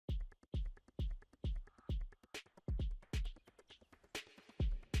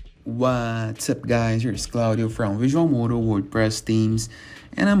What's up guys, here's Claudio from Visual Modo WordPress themes,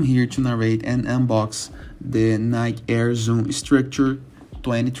 and I'm here to narrate and unbox the Nike Air Zoom Structure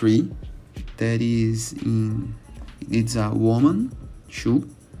 23. It's a woman shoe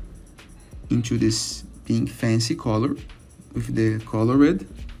into this pink fancy color with the color red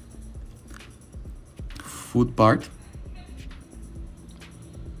foot part.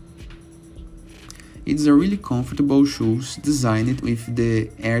 It's a really comfortable shoes designed with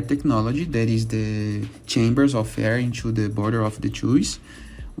the air technology, that is the chambers of air into the border of the shoes,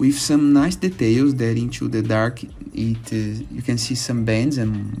 with some nice details that into the dark you can see some bands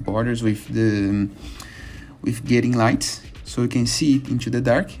and borders with getting lights, so you can see it into the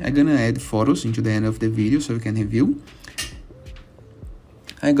dark. I'm gonna add photos into the end of the video so you can review.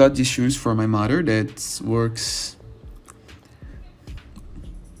 I got these shoes for my mother that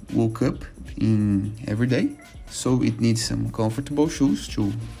woke up in every day, so it needs some comfortable shoes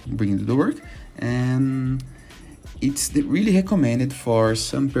to bring it to work, and it's really recommended for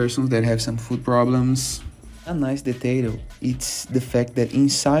some persons that have some foot problems. A nice detail, it's the fact that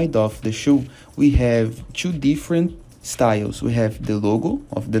inside of the shoe we have two different styles. We have the logo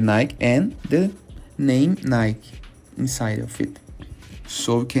of the Nike and the name Nike inside of it,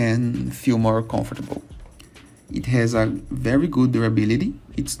 so you can feel more comfortable. It has a very good durability.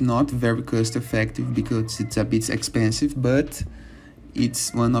 It's not very cost effective because it's a bit expensive, but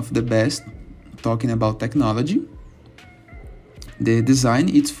it's one of the best talking about technology. The design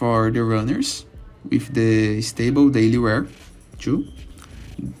is for the runners with the stable daily wear too.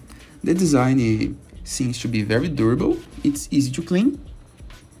 The design seems to be very durable. It's easy to clean,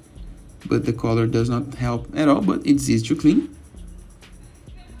 but the color does not help at all, but it's easy to clean.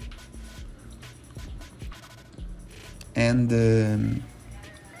 And the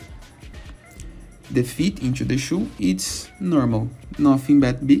fit into the shoe, it's normal, nothing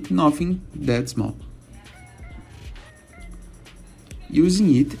that big, nothing that small.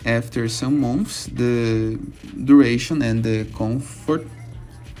 Using it after some months, the duration and the comfort,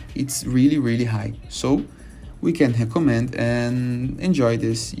 it's really high, so we can recommend and enjoy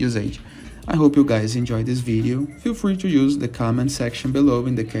this usage. I hope you guys enjoyed this video. Feel free to use the comment section below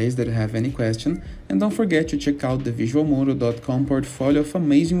in the case that you have any question, and don't forget to check out the visualmodo.com portfolio of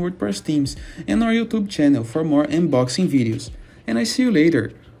amazing WordPress themes and our YouTube channel for more unboxing videos. And I see you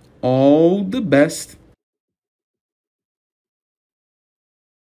later. All the best!